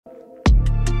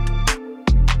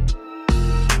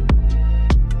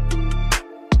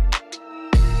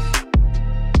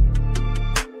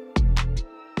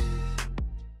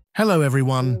Hello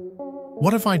everyone.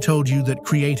 What if I told you that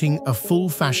creating a full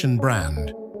fashion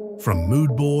brand, from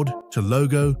mood board to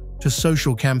logo to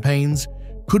social campaigns,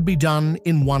 could be done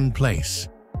in one place,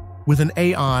 with an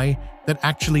AI that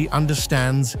actually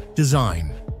understands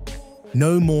design?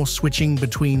 No more switching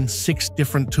between 6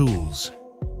 different tools.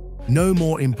 No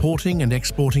more importing and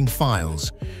exporting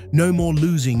files. No more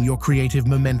losing your creative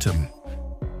momentum.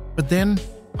 But then,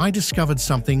 I discovered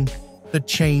something that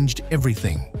changed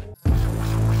everything.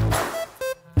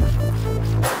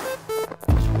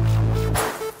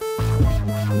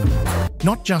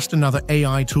 Not just another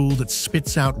AI tool that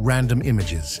spits out random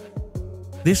images.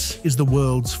 This is the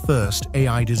world's first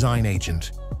AI design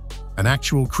agent, an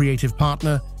actual creative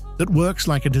partner that works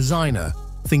like a designer,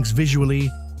 thinks visually,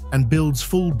 and builds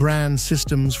full brand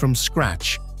systems from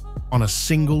scratch on a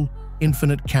single,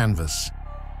 infinite canvas.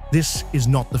 This is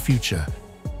not the future.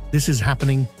 This is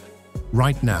happening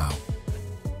right now.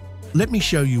 Let me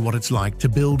show you what it's like to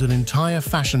build an entire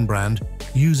fashion brand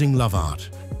using Lovart.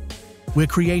 We're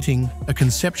creating a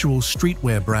conceptual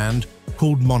streetwear brand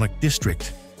called Monarch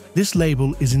District. This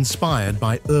label is inspired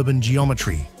by urban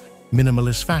geometry,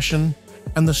 minimalist fashion,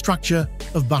 and the structure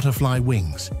of butterfly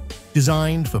wings,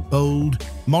 designed for bold,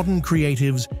 modern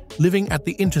creatives living at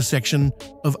the intersection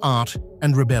of art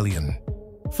and rebellion.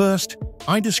 First,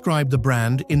 I describe the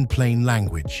brand in plain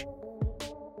language.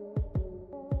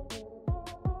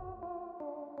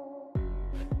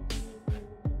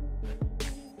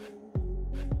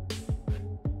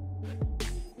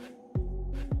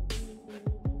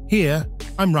 Here,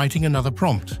 I'm writing another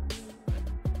prompt.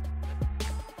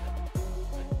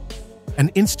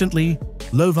 And instantly,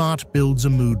 Lovart builds a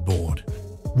mood board.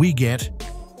 We get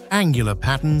angular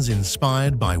patterns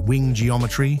inspired by wing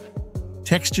geometry,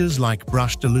 textures like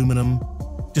brushed aluminum,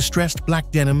 distressed black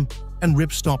denim, and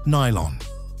ripstop nylon.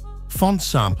 Font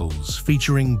samples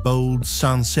featuring bold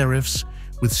sans serifs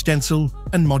with stencil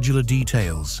and modular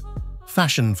details.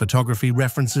 Fashion photography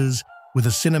references with a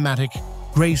cinematic,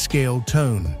 grayscale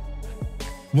tone.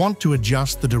 Want to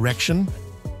adjust the direction?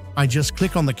 I just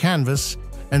click on the canvas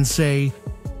and say,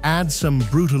 add some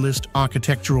brutalist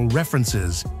architectural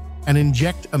references and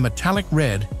inject a metallic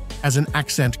red as an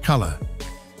accent color.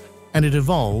 And it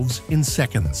evolves in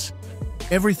seconds.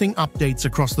 Everything updates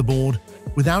across the board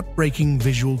without breaking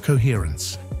visual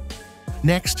coherence.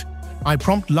 Next, I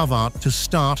prompt Lovart to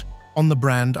start on the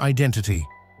brand identity.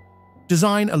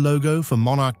 Design a logo for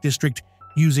Monarch District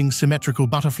using symmetrical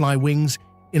butterfly wings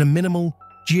in a minimal,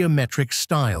 geometric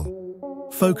style.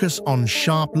 Focus on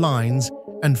sharp lines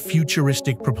and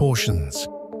futuristic proportions.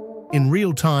 In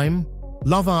real time,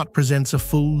 Lovart presents a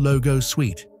full logo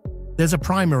suite. There's a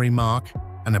primary mark,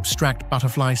 an abstract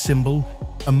butterfly symbol,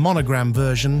 a monogram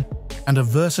version, and a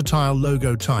versatile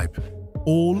logo type,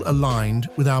 all aligned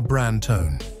with our brand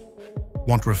tone.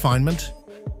 Want refinement?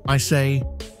 I say,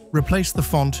 replace the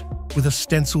font with a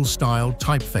stencil-style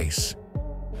typeface.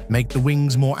 Make the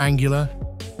wings more angular,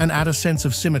 and add a sense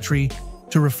of symmetry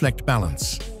to reflect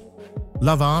balance.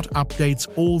 Lovart updates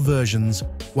all versions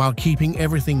while keeping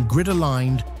everything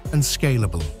grid-aligned and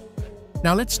scalable.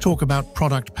 Now let's talk about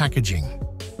product packaging.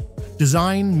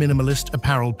 Design minimalist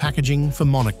apparel packaging for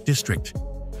Monarch District.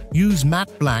 Use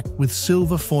matte black with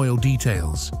silver foil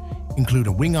details. Include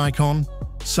a wing icon,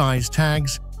 size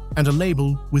tags, and a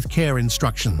label with care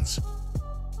instructions.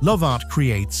 Lovart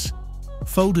creates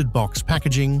folded box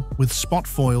packaging with spot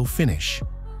foil finish,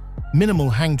 minimal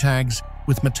hang tags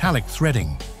with metallic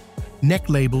threading, neck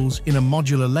labels in a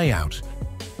modular layout,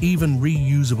 even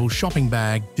reusable shopping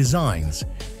bag designs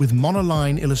with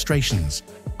monoline illustrations.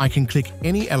 I can click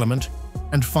any element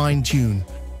and fine-tune,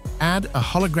 add a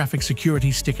holographic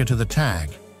security sticker to the tag,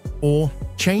 or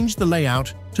change the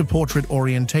layout to portrait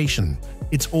orientation.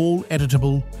 It's all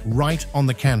editable right on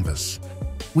the canvas.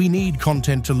 We need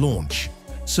content to launch,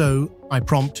 so I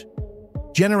prompt,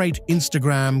 generate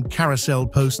Instagram carousel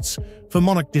posts for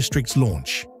Monarch District's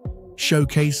launch.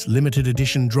 Showcase limited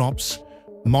edition drops,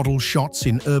 model shots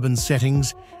in urban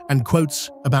settings, and quotes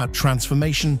about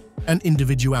transformation and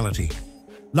individuality.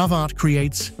 Lovart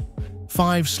creates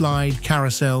 5-slide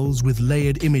carousels with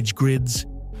layered image grids,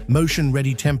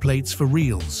 motion-ready templates for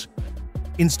reels,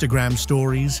 Instagram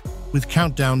stories with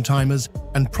countdown timers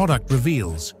and product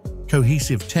reveals,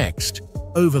 cohesive text,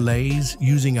 overlays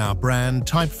using our brand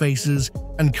typefaces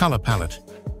and color palette.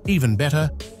 Even better,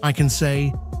 I can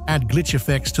say, add glitch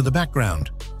effects to the background,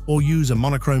 or use a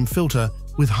monochrome filter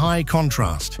with high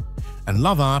contrast, and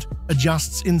Lovart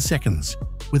adjusts in seconds,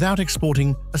 without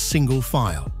exporting a single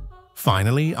file.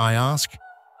 Finally, I ask,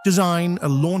 design a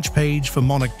launch page for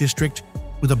Monarch District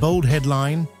with a bold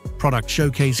headline, product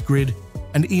showcase grid,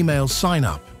 and email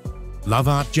sign-up.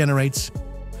 Lovart generates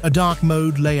A dark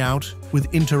mode layout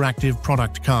with interactive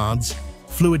product cards,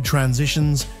 fluid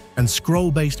transitions, and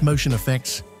scroll-based motion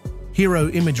effects. Hero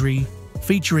imagery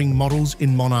featuring models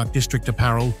in Monarch District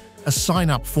apparel. A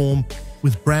sign-up form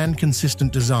with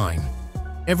brand-consistent design.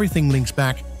 Everything links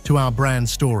back to our brand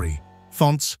story: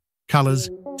 fonts,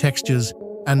 colors, textures,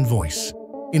 and voice.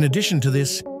 In addition to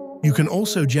this, you can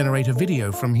also generate a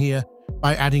video from here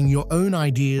by adding your own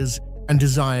ideas and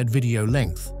desired video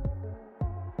length.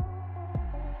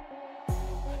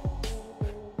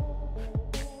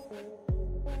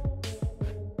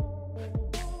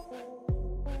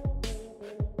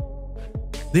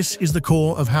 This is the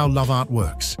core of how Lovart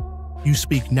works. You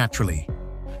speak naturally.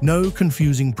 No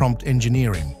confusing prompt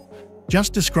engineering.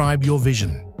 Just describe your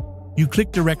vision. You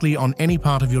click directly on any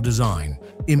part of your design: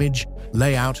 image,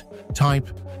 layout, type,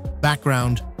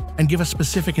 background, and give a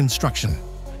specific instruction.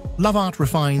 Lovart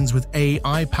refines with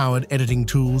AI-powered editing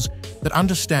tools that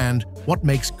understand what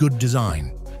makes good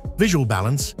design. Visual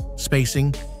balance,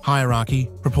 spacing, hierarchy,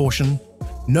 proportion.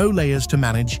 No layers to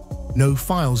manage, no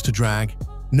files to drag,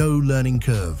 no learning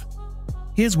curve.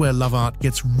 Here's where Lovart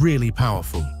gets really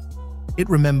powerful. It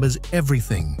remembers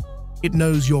everything. It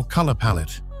knows your color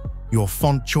palette, your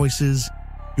font choices,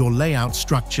 your layout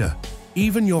structure,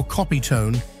 even your copy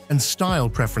tone and style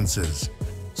preferences.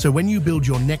 So when you build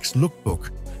your next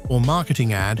lookbook or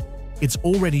marketing ad, it's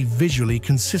already visually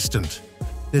consistent.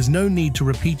 There's no need to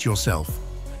repeat yourself.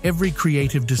 Every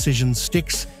creative decision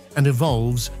sticks and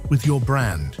evolves with your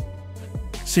brand.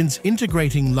 Since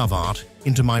integrating Lovart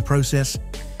into my process,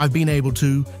 I've been able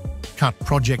to cut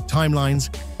project timelines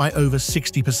by over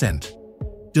 60%,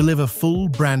 deliver full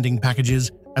branding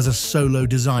packages as a solo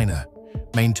designer,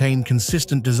 maintain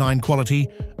consistent design quality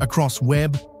across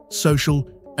web, social,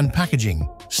 and packaging,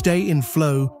 stay in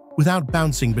flow without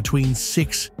bouncing between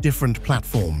 6 different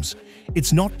platforms.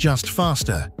 It's not just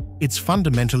faster, it's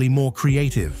fundamentally more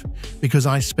creative, because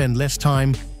I spend less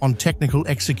time on technical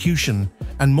execution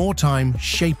and more time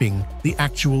shaping the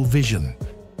actual vision.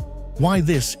 Why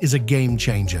this is a game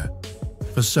changer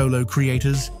for solo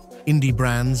creators, indie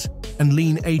brands, and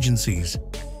lean agencies.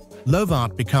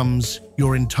 Lovart becomes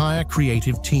your entire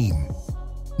creative team.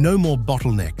 No more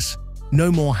bottlenecks,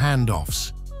 no more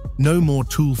handoffs, no more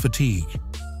tool fatigue.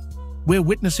 We're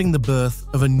witnessing the birth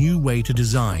of a new way to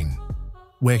design,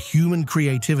 where human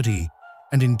creativity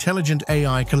and intelligent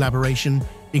AI collaboration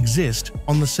exist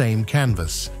on the same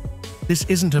canvas. This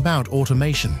isn't about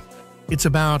automation, it's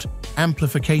about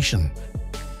amplification.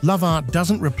 Lovart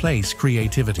doesn't replace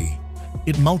creativity,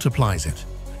 it multiplies it.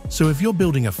 So if you're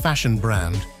building a fashion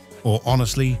brand, or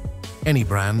honestly, any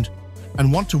brand,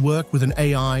 and want to work with an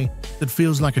AI that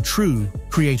feels like a true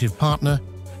creative partner,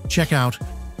 check out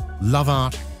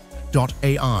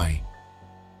Lovart.AI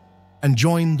and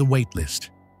join the waitlist.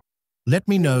 Let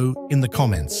me know in the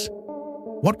comments,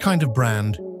 what kind of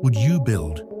brand would you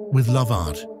build with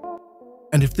Lovart?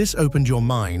 And if this opened your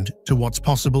mind to what's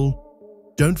possible,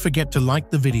 don't forget to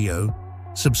like the video,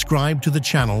 subscribe to the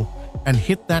channel, and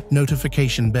hit that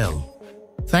notification bell.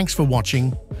 Thanks for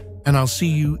watching, and I'll see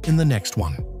you in the next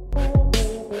one.